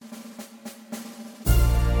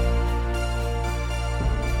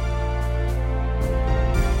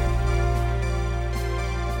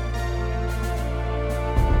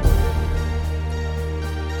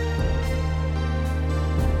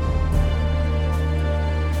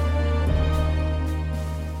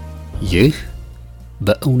ይህ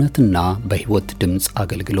በእውነትና በሕይወት ድምጽ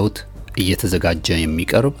አገልግሎት እየተዘጋጀ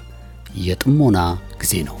የሚቀርብ የጥሞና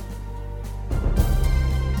ጊዜ ነው።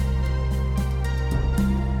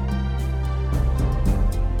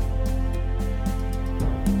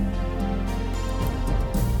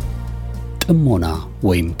 ጥሞና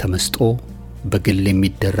ወይም ተመስጦ በግል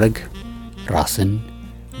የሚደረግ ራስን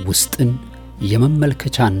ውስጥን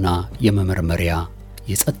የመመልከቻና የመመርመሪያ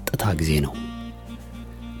የጸጥታ ጊዜ ነው።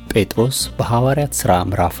 ጴጥሮስ በሐዋርያት ሥራ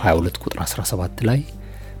ምዕራፍ 22 ቁጥር 17 ላይ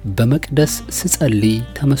በመቅደስ ስጸልይ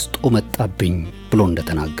ተመስጦ መጣብኝ ብሎ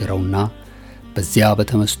እንደተናገረውና በዚያ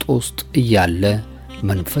በተመስጦ ውስጥ እያለ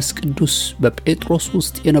መንፈስ ቅዱስ በጴጥሮስ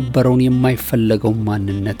ውስጥ የነበረውን የማይፈለገው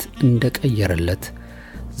ማንነት እንደቀየረለት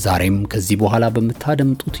ዛሬም ከዚህ በኋላ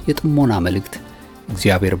በመታደምጡት የጥሞና መልእክት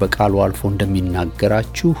እግዚአብሔር በቃሉ አልፎ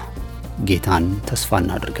እንደሚናገራችሁ ጌታን ተስፋ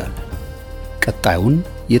እናደርጋለን። ቀጣዩን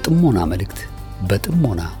የጥሞና መልእክት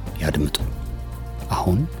በጥሞና ያድምጡ።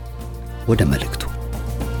 አሁን ወደ መልእክቱ።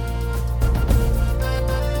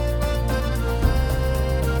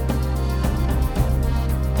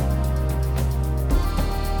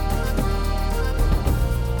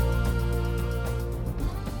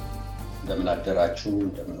 እንደምን አደራችሁ፣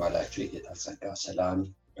 እንደምን ዋላችሁ። የጌታ ጸጋ ሰላም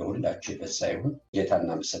ለሁላችሁ ይበዛ ይሁን። ጌታን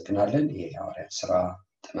እናመሰግናለን። ይሄ የሐዋርያት ሥራ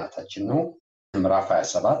ጥናታችን ነው። ምዕራፍ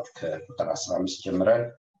 27 ከቁጥር 15 ጀምረን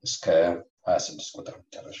እስከ 26 ቁጥር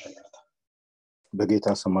መጨረሻ ይቀርታል። በጌታ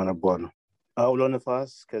ስም አነባለሁ። አውሎ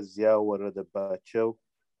ነፋስ ከዚያ ወረደባቸው።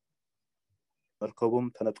 መርከቡም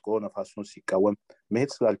ተነጥቆ ነፋሱን ሲቃወም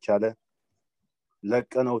መሄድ ስላልቻለ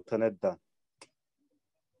ለቀነው ተነዳን።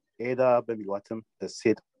 ኤዳ በሚሏትም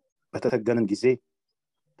ደሴት በተተገንን ጊዜ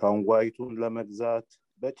ታንጓይቱን ለመግዛት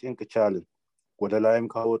በጭንቅ ቻልን። ወደ ላይም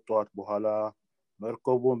ካወጧት በኋላ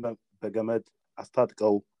መርከቡን በገመድ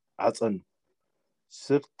አስታጥቀው አጸኑ።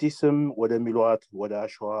 ስርቲስም ወደሚሏት ወደ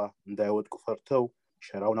አሸዋ እንዳይወድቁ ፈርተው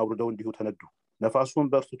ሸራውን አውርደው እንዲሁ ተነዱ። ነፋሱን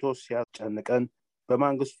በርትቶ ሲያስጨንቀን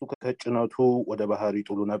በማንግስቱ ከጭነቱ ወደ ባህር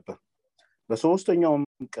ይጥሉ ነበር። በሶስተኛውም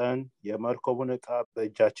ቀን የመርከቡን ዕቃ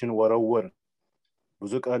በእጃችን ወረወርን።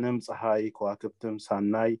 ብዙ ቀንም ፀሐይ ከዋክብትም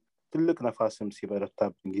ሳናይ ትልቅ ነፋስም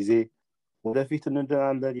ሲበረታብን ጊዜ ወደፊት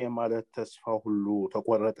እንድናለን የማለት ተስፋ ሁሉ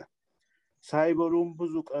ተቆረጠ። ሳይበሉም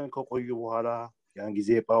ብዙ ቀን ከቆዩ በኋላ ያን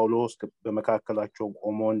ጊዜ ጳውሎስ በመካከላቸው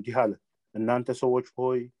ቆሞ እንዲህ አለ። እናንተ ሰዎች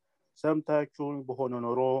ሆይ ሰምታችሁኝ በሆነ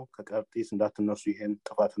ኖሮ ከቀርጤስ እንዳትነሱ ይህን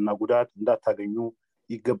ጥፋትና ጉዳት እንዳታገኙ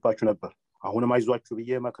ይገባችሁ ነበር። አሁንም አይዟችሁ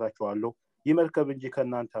ብዬ እመክራችኋለሁ። ይህ መርከብ እንጂ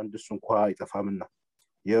ከእናንተ አንድስ እንኳ አይጠፋምና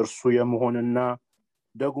የእርሱ የመሆንና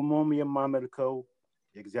ደግሞም የማመልከው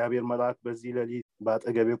የእግዚአብሔር መልአክ በዚህ ሌሊት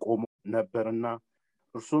በአጠገቤ ቆሞ ነበርና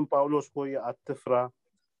እርሱም ጳውሎስ ሆይ አትፍራ፣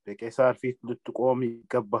 በቄሳር ፊት ልትቆም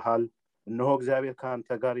ይገባሃል። እነሆ እግዚአብሔር ከአንተ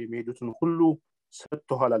ጋር የሚሄዱትን ሁሉ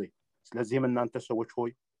ሰጥቶሃል አለኝ። ስለዚህም እናንተ ሰዎች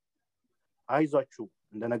ሆይ አይዟችሁ፣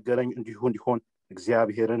 እንደነገረኝ እንዲሁ እንዲሆን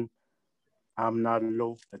እግዚአብሔርን አምናለሁ።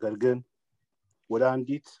 ነገር ግን ወደ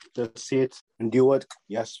አንዲት ደሴት እንዲወድቅ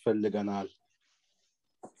ያስፈልገናል።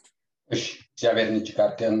 እሺ፣ እግዚአብሔርን እጅግ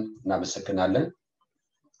አድርገን እናመሰግናለን።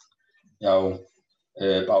 ያው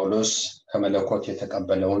ጳውሎስ ከመለኮት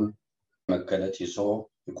የተቀበለውን መገለጥ ይዞ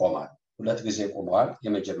ይቆማል። ሁለት ጊዜ ቆመዋል።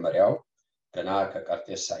 የመጀመሪያው ገና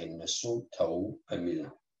ከቀርጤስ ሳይነሱ ተው በሚል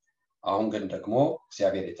ነው። አሁን ግን ደግሞ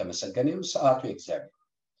እግዚአብሔር የተመሰገነ ይሁን፣ ሰዓቱ የእግዚአብሔር።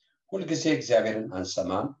 ሁልጊዜ እግዚአብሔርን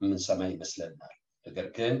አንሰማም፣ የምንሰማ ይመስለናል። ነገር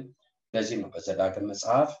ግን ለዚህ ነው በዘዳግም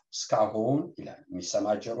መጽሐፍ እስካሁን ይላል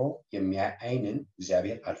የሚሰማ ጆሮ የሚያይ ዓይንን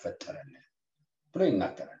እግዚአብሔር አልፈጠረልን ብሎ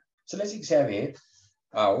ይናገራል። ስለዚህ እግዚአብሔር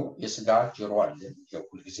የስጋ ጆሮ አለን፣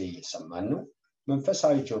 ሁልጊዜ እየሰማን ነው።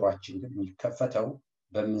 መንፈሳዊ ጆሮአችን ግን የሚከፈተው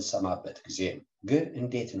በምንሰማበት ጊዜ ነው። ግን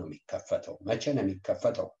እንዴት ነው የሚከፈተው? መቼ ነው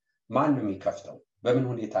የሚከፈተው? ማን ነው የሚከፍተው? በምን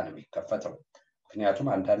ሁኔታ ነው የሚከፈተው? ምክንያቱም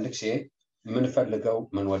አንዳንድ ጊዜ የምንፈልገው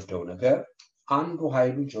የምንወደው ነገር አንዱ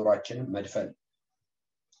ኃይሉ ጆሮአችንን መድፈን፣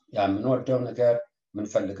 ያ የምንወደው ነገር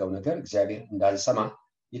የምንፈልገው ነገር እግዚአብሔር እንዳንሰማ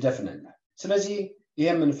ይደፍነናል። ስለዚህ ይሄ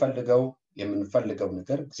የምንፈልገው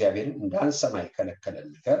ነገር እግዚአብሔርን እንዳንሰማ የከለከለን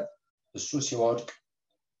ነገር እሱ ሲወድቅ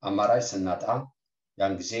አማራጭ ስናጣ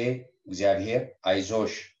ያን ጊዜ እግዚአብሔር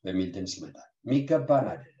አይዞሽ በሚል ድምጽ ይመጣል። የሚገባን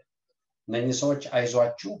አይደለም። እነኚህ ሰዎች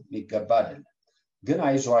አይዟችሁ የሚገባ አይደለም፣ ግን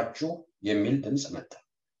አይዟችሁ የሚል ድምጽ መጣ።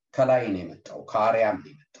 ከላይ ነው የመጣው፣ ከአርያም ነው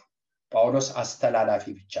የመጣው። ጳውሎስ አስተላላፊ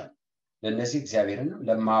ብቻ ነው ለነዚህ እግዚአብሔርን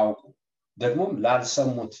ለማያውቁ ደግሞም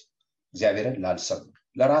ላልሰሙት፣ እግዚአብሔርን ላልሰሙ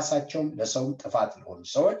ለራሳቸውም ለሰውም ጥፋት ለሆኑ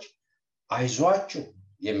ሰዎች አይዟችሁ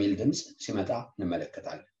የሚል ድምጽ ሲመጣ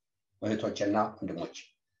እንመለከታለን። እህቶችና ወንድሞች፣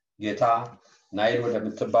 ጌታ ናይል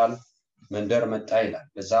ወደምትባል መንደር መጣ ይላል።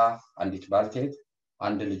 በዛ አንዲት ባልቴት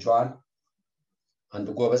አንድ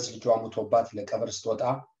ጎበዝ ልጇ ሞቶባት ለቀብር ስትወጣ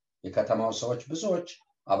የከተማው ሰዎች ብዙዎች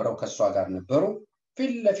አብረው ከሷ ጋር ነበሩ።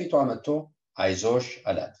 ፊት ለፊቷ መጥቶ አይዞሽ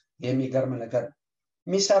አላት። የሚገርም ነገር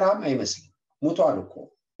ሚሰራም አይመስልም። ሙቷል እኮ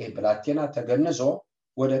ይሄ ብላቴና ተገንዞ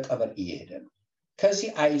ወደ ቀብር እየሄደ ነው። ከዚህ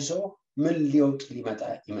አይዞ ምን ሊውጥ ሊመጣ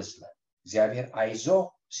ይመስላል? እግዚአብሔር አይዞ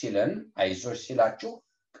ሲለን አይዞሽ ሲላችሁ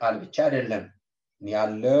ቃል ብቻ አይደለም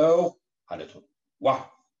ያለው አለቱ ዋው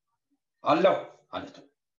አለው አለቱ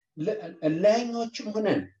ለኛዎችም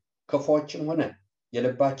ሆነን ክፎችም ሆነን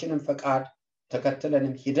የልባችንን ፈቃድ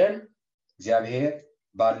ተከትለንም ሂደን እግዚአብሔር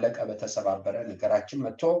ባለቀ በተሰባበረ ነገራችን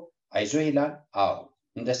መጥቶ አይዞ ይላል። አዎ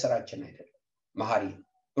እንደ ስራችን አይደለም። መሐሪ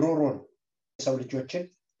ሩሩ ነው። የሰው ልጆችን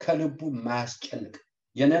ከልቡ ማያስጨንቅ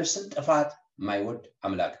የነፍስን ጥፋት ማይወድ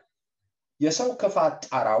አምላክ። የሰው ክፋት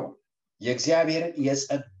ጣራው የእግዚአብሔርን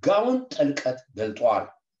የጸጋውን ጥልቀት ገልጧል።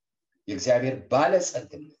 የእግዚአብሔር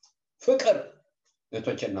ባለጸግነት ፍቅር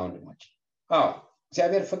እህቶችና ወንድሞች አዎ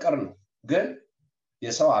እግዚአብሔር ፍቅር ነው። ግን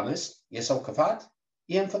የሰው አመጽ የሰው ክፋት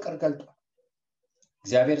ይህን ፍቅር ገልጧል።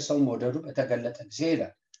 እግዚአብሔር ሰው መውደዱ በተገለጠ ጊዜ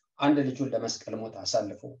ይላል አንድ ልጁን ለመስቀል ሞት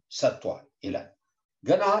አሳልፎ ሰጥቷል ይላል።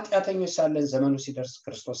 ገና ኃጢአተኞች ሳለን ዘመኑ ሲደርስ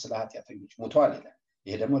ክርስቶስ ስለ ኃጢአተኞች ሞቷል ይላል።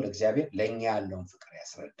 ይሄ ደግሞ ለእግዚአብሔር ለኛ ያለውን ፍቅር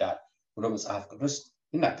ያስረዳል ብሎ መጽሐፍ ቅዱስ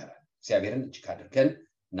ይናገራል። እግዚአብሔርን እጅግ አድርገን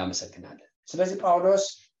እናመሰግናለን። ስለዚህ ጳውሎስ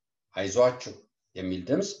አይዟችሁ የሚል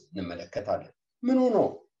ድምጽ እንመለከታለን። ምን ሆኖ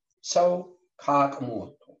ሰው ከአቅሙ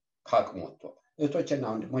ወጥቶ እህቶችና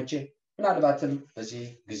ወንድሞቼ ምናልባትም በዚህ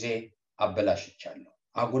ጊዜ አበላሽቻለሁ፣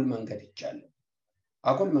 አጉል መንገድ ይቻለሁ፣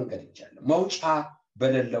 መውጫ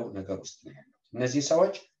በሌለው ነገር ውስጥ ነው ያለው። እነዚህ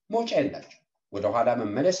ሰዎች መውጫ የላቸው፣ ወደ ኋላ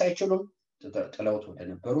መመለስ አይችሉም። ጥለውት ወደ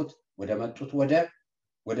ነበሩት ወደ መጡት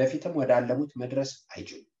ወደፊትም ወዳለሙት መድረስ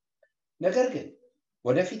አይችሉም። ነገር ግን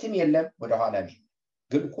ወደፊትም የለም ወደ ኋላም የለም፣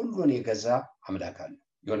 ግን ሁሉን የገዛ አምላክ አለ።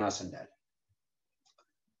 ዮናስ እንዳለ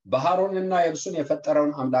ባህሩንና የብሱን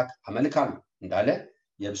የፈጠረውን አምላክ አመልካለሁ እንዳለ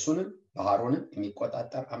የብሱንም ባህሩንም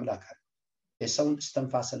የሚቆጣጠር አምላክ አለ። የሰውን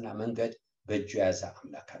እስትንፋስና መንገድ በእጁ የያዘ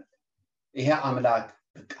አምላክ አለ። ይሄ አምላክ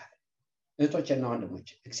ብቅ አለ። እህቶችና ወንድሞች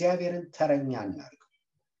እግዚአብሔርን ተረኛ እናድርገው፣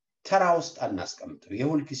 ተራ ውስጥ አናስቀምጠው።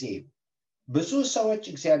 የሁል ጊዜ ብዙ ሰዎች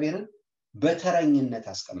እግዚአብሔርን በተረኝነት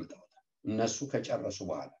አስቀምጠውታል። እነሱ ከጨረሱ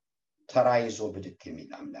በኋላ ተራ ይዞ ብድግ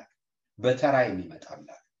የሚል አምላክ፣ በተራ የሚመጣ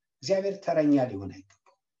አምላክ። እግዚአብሔር ተረኛ ሊሆን አይገባም።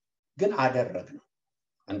 ግን አደረግነው።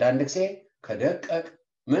 አንዳንድ ጊዜ ከደቀቅ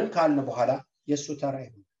ምን ካልን በኋላ የሱ ተራ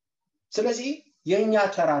ይሆን። ስለዚህ የኛ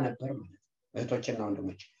ተራ ነበር ማለት ነው። እህቶችና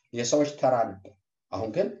ወንድሞች የሰዎች ተራ ነበር። አሁን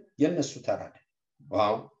ግን የነሱ ተራ አይደለም።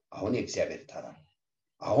 አሁን የእግዚአብሔር ተራ ነው።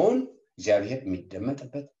 አሁን እግዚአብሔር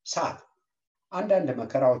የሚደመጥበት ሰዓት። አንዳንድ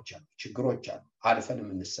መከራዎች አሉ፣ ችግሮች አሉ፣ አልፈን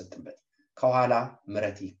የምንሰጥበት። ከኋላ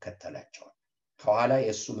ምሕረት ይከተላቸዋል። ከኋላ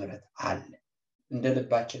የሱ ምሕረት አለ። እንደ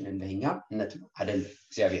ልባችን እንደኛም እነት ነው አይደለም።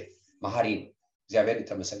 እግዚአብሔር መሐሪ ነው። እግዚአብሔር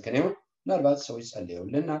የተመሰገነ ይሁን። ምናልባት ሰዎች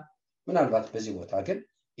ጸልየውልናል። ምናልባት በዚህ ቦታ ግን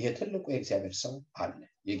ይሄ ትልቁ የእግዚአብሔር ሰው አለ፣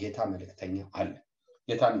 የጌታ መልእክተኛ አለ።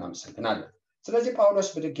 ጌታን እናመሰግናለን። ስለዚህ ጳውሎስ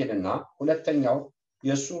ብድግ ይልና ሁለተኛው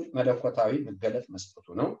የሱ መለኮታዊ መገለጥ መስጠቱ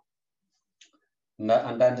ነው።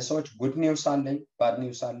 አንዳንድ ሰዎች ጉድ ኒውስ አለኝ፣ ባድ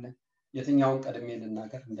ኒውስ አለኝ፣ የትኛውን ቀድሜ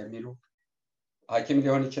ልናገር እንደሚሉ ሐኪም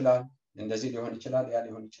ሊሆን ይችላል፣ እንደዚህ ሊሆን ይችላል፣ ያ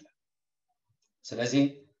ሊሆን ይችላል። ስለዚህ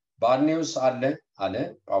ባድ ኒውስ አለ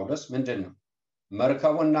ጳውሎስ። ምንድነው?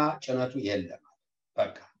 መርከቡና ጭነቱ የለም።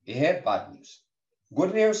 በቃ ይሄ ባድ ኒውስ።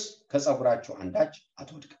 ጉድ ኒውስ ከጸጉራችሁ አንዳች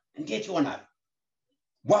አትወድቅም። እንዴት ይሆናል?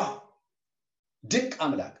 ዋው! ድንቅ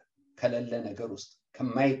አምላክ ከሌለ ነገር ውስጥ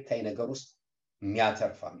ከማይታይ ነገር ውስጥ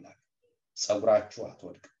የሚያተርፍ አምላክ። ጸጉራችሁ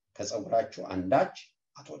አትወድቅም፣ ከጸጉራችሁ አንዳች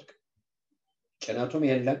አትወድቅም። ጭነቱም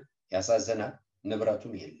የለም፣ ያሳዝናል።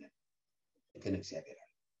 ንብረቱም የለም፣ ግን እግዚአብሔር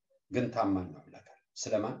አለ። ግን ታማኝ አምላክ አለ።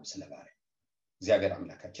 ስለማን? ስለ ባሪያ። እግዚአብሔር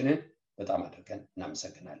አምላካችንን በጣም አድርገን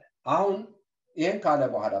እናመሰግናለን። አሁን ይህን ካለ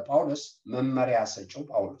በኋላ ጳውሎስ መመሪያ ሰጪው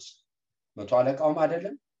ጳውሎስ መቶ አለቃውም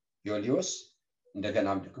አይደለም፣ ዮልዮስ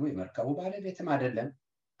እንደገናም ደግሞ የመርከቡ ባለቤትም አይደለም፣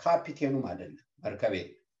 ካፒቴኑም አይደለም። መርከቤ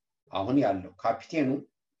አሁን ያለው ካፒቴኑ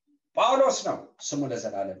ጳውሎስ ነው። ስሙ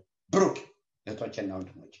ለዘላለም ብሩክ። እህቶችና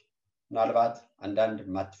ወንድሞች ምናልባት አንዳንድ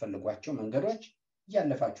የማትፈልጓቸው መንገዶች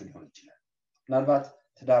እያለፋችሁ ሊሆን ይችላል። ምናልባት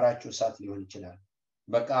ትዳራችሁ እሳት ሊሆን ይችላል።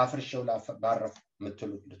 በቃ አፍርሼው ባረፍ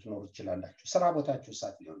የምትሉት ልትኖሩ ትችላላችሁ። ስራ ቦታችሁ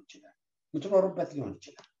እሳት ሊሆን ይችላል፣ የምትኖሩበት ሊሆን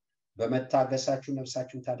ይችላል። በመታገሳችሁ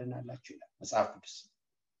ነፍሳችሁን ታድናላችሁ ይላል መጽሐፍ ቅዱስ።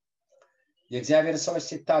 የእግዚአብሔር ሰዎች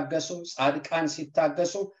ሲታገሱ፣ ጻድቃን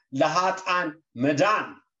ሲታገሱ ለኃጥአን መዳን፣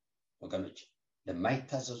 ወገኖች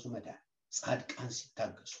ለማይታዘዙ መዳን፣ ጻድቃን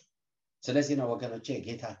ሲታገሱ። ስለዚህ ነው ወገኖቼ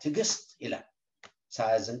የጌታ ትዕግስት ይላል።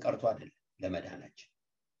 ሳያዝን ቀርቶ አይደለም ለመዳናችን።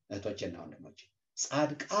 እህቶችና ወንድሞች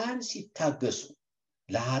ጻድቃን ሲታገሱ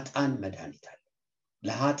ለኃጥአን መድኃኒት አለ፣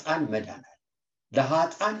 ለኃጥአን መዳን አለ፣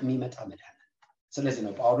 ለኃጥአን የሚመጣ መዳን አለ። ስለዚህ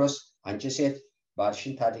ነው ጳውሎስ አንቺ ሴት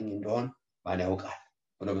ባልሽን ታድኝ እንደሆን ማን ያውቃል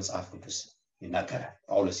ብሎ መጽሐፍ ቅዱስ ይናገራል።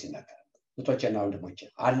 ጳውሎስ ይናገራል። እህቶቼና ወንድሞቼ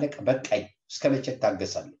አለቀ በቃኝ እስከ መቼ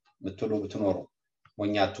ታገሳለሁ ምትሉ ብትኖሩ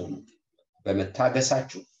ሞኝ አትሁኑ።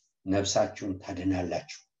 በመታገሳችሁ ነፍሳችሁን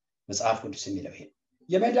ታድናላችሁ። መጽሐፍ ቅዱስ የሚለው ይሄ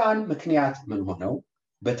የመዳን ምክንያት ምን ሆነው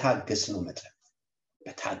በታገስነው መጠን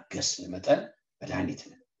መጠን መድኃኒት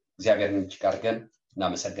ነው። እግዚአብሔርን እጅግ አድርገን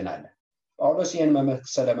እናመሰግናለን። ጳውሎስ ይህን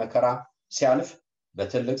መሰለ መከራ ሲያልፍ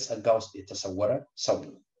በትልቅ ጸጋ ውስጥ የተሰወረ ሰው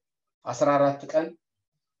ነው። 14 ቀን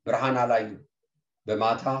ብርሃን አላዩ።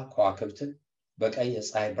 በማታ ከዋክብትን በቀይ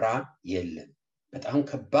የፀሐይ ብርሃን የለም። በጣም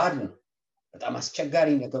ከባድ ነው። በጣም አስቸጋሪ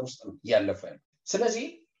ነገር ውስጥ ነው ያለፈ ያለው። ስለዚህ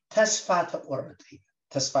ተስፋ ተቆረጠ።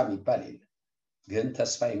 ተስፋ የሚባል የለም። ግን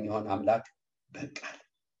ተስፋ የሚሆን አምላክ በቃል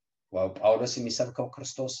ጳውሎስ የሚሰብከው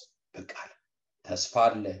ክርስቶስ በቃል ተስፋ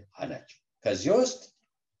አለ አላቸው። ከዚህ ውስጥ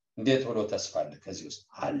እንዴት ብሎ ተስፋ አለ? ከዚህ ውስጥ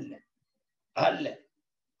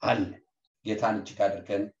አለ። ጌታን እጅግ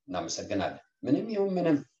አድርገን እናመሰግናለን። ምንም ይሁን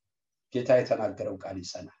ምንም ጌታ የተናገረው ቃል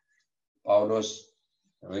ይጸናል። ጳውሎስ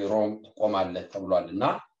ሮም ትቆማለህ ተብሏልና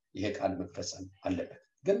ይሄ ቃል መፈጸም አለበት።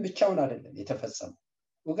 ግን ብቻውን አይደለም የተፈጸመው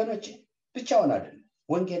ወገኖቼ፣ ብቻውን አይደለም።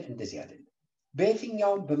 ወንጌል እንደዚህ አይደለም።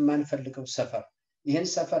 በየትኛውም በማንፈልገው ሰፈር ይህን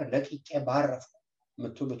ሰፈር ለቅቄ ባረፍኩ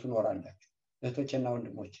ምትሉ ትኖራላችሁ። እህቶቼና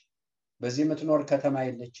ወንድሞቼ በዚህ የምትኖር ከተማ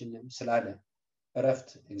የለችንም ስላለ እረፍት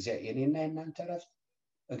የኔና የናንተ እረፍት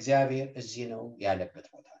እግዚአብሔር እዚህ ነው ያለበት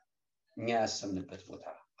ቦታ፣ እኛ ያሰብንበት ቦታ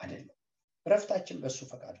አይደለም። እረፍታችን በሱ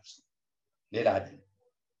ፈቃድ ውስጥ ሌላ አይደለም።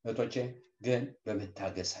 እህቶቼ ግን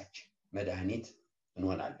በመታገሳችን መድኃኒት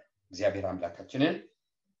እንሆናለን። እግዚአብሔር አምላካችንን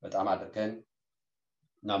በጣም አድርገን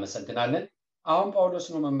እናመሰግናለን። አሁን ጳውሎስ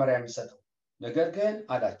ነው መመሪያ የሚሰጠው። ነገር ግን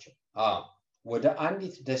አላቸው ወደ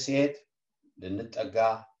አንዲት ደሴት ልንጠጋ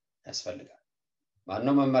ያስፈልጋል።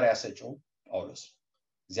 ማነው መመሪያ ሰጪው? ጳውሎስ።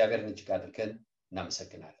 እግዚአብሔርን እጅግ አድርገን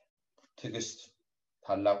እናመሰግናለን። ትዕግስት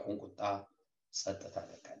ታላቁን ቁጣ ጸጥ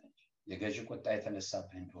ታደርጋለች። የገዢ ቁጣ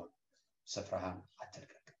የተነሳብህ እንደሆነ ስፍራህን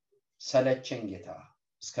አትልቀቅ። ሰለቸኝ ጌታ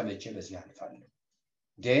እስከ መቼ በዚህ አልፋለሁ?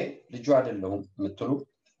 ልጁ አይደለሁም የምትሉ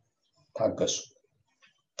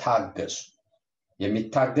ታገሱ።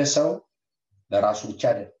 የሚታገሰው ለራሱ ብቻ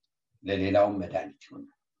አይደለም ለሌላውም መድኃኒት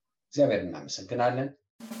ይሆናል። እግዚአብሔር እናመሰግናለን።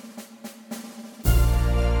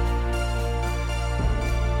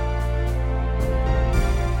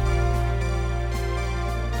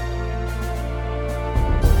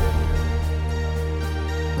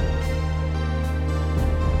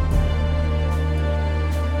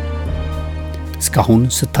 እስካሁን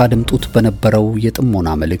ስታደምጡት በነበረው የጥሞና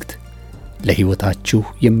መልእክት ለሕይወታችሁ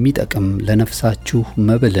የሚጠቅም ለነፍሳችሁ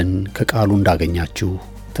መብልን ከቃሉ እንዳገኛችሁ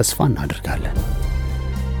ተስፋ እናደርጋለን።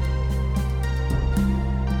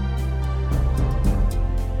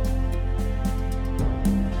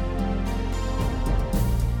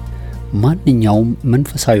 ማንኛውም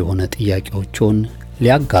መንፈሳዊ የሆነ ጥያቄዎችን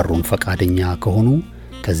ሊያጋሩን ፈቃደኛ ከሆኑ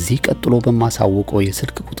ከዚህ ቀጥሎ በማሳወቀው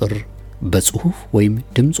የስልክ ቁጥር በጽሁፍ ወይም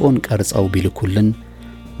ድምጾን ቀርጸው ቢልኩልን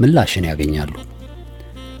ምላሽን ያገኛሉ።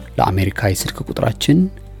 ለአሜሪካ የስልክ ቁጥራችን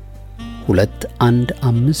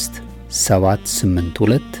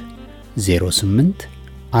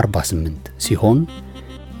 2157820848 ሲሆን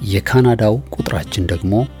የካናዳው ቁጥራችን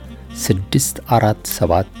ደግሞ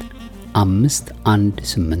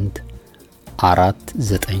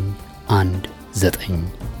 647-518-4919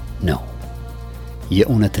 ነው።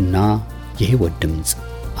 የእውነትና የሕይወት ድምጽ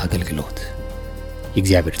አገልግሎት።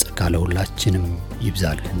 የእግዚአብሔር ጸጋ ለሁላችንም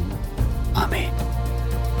ይብዛልን። አሜን።